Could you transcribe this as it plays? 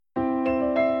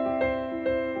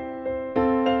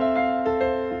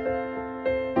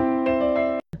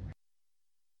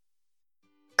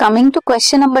Coming to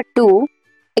question number 2,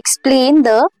 explain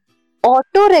the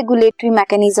autoregulatory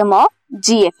mechanism of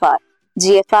GFR.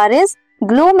 GFR is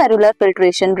glomerular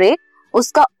filtration rate.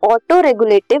 उसका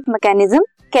autoregulative mechanism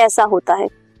कैसा होता है?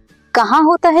 कहाँ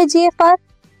होता है GFR?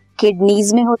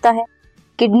 किडनीज में होता है.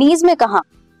 किडनीज में कहाँ?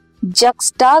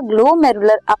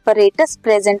 juxtaglomerular apparatus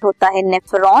प्रेजेंट होता है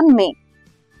नेफ्रॉन में,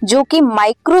 जो कि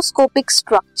माइक्रोस्कोपिक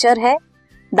स्ट्रक्चर है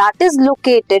that is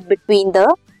located between the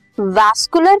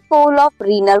vascular pole of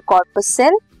renal corpus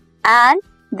cell and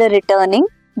the returning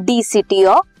DCT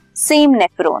of same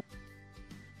nephron.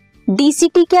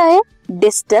 DCT क्या है?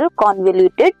 Distal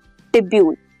convoluted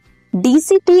tubule.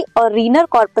 DCT और renal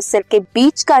corpus cell के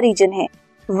बीच का रीजन है,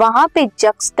 वहां पे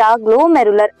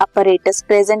juxtaglomerular apparatus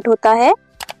प्रेजेंट होता है,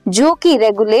 जो कि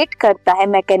रेगुलेट करता है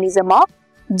मैकेनिज्म ऑफ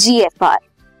GFR.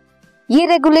 ये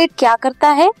रेगुलेट क्या करता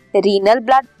है? Renal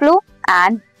blood flow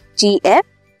and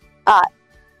GFR.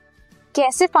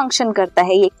 कैसे फंक्शन करता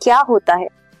है? ये क्या होता है?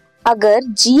 अगर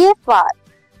GFR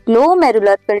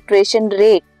ग्लोमेरुलर फिल्ट्रेशन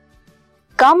रेट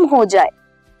कम हो जाए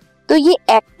तो ये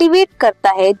एक्टिवेट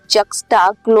करता है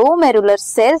juxtaglomerular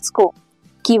सेल्स को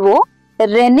कि वो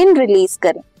रेनिन रिलीज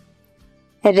करें.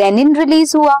 रेनिन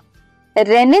रिलीज हुआ.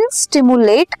 रेनिन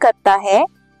स्टिमुलेट करता है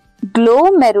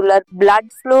ग्लोमेरुलर ब्लड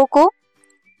फ्लो को,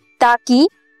 ताकि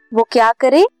वो क्या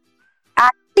करे?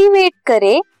 एक्टिवेट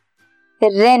करे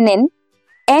renin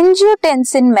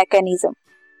angiotensin mechanism.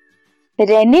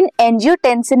 Rennin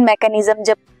angiotensin mechanism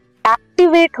जब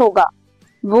एक्टिवेट होगा,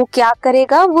 वो क्या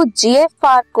करेगा? वो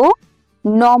GFR को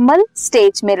नॉर्मल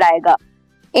स्टेज में लाएगा,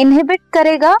 इनहिबिट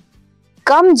करेगा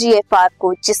कम GFR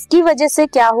को, जिसकी वजह से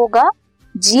क्या होगा?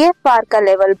 GFR का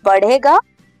लेवल बढ़ेगा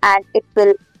and it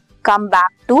will come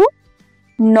back to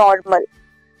normal.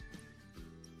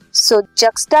 So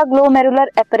juxtaglomerular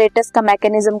apparatus का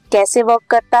मैकेनिज्म कैसे वर्क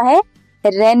करता है?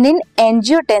 रेनिन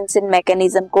एंजियोटेंसिन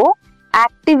मैकेनिज्म को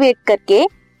एक्टिवेट करके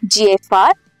GFR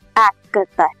एक्ट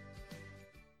करता है.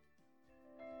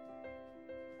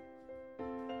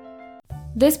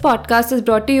 This podcast is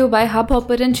brought to you by hub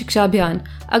hopper and Shiksha Abhiyan.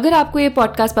 अगर आपको ये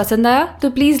पॉडकास्ट पसंद आया तो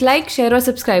प्लीज़ लाइक, शेयर और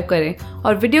सब्सक्राइब करें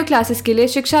और वीडियो क्लासेस के लिए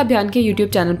शिक्षा अभियान के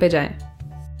YouTube चैनल पर जाएं.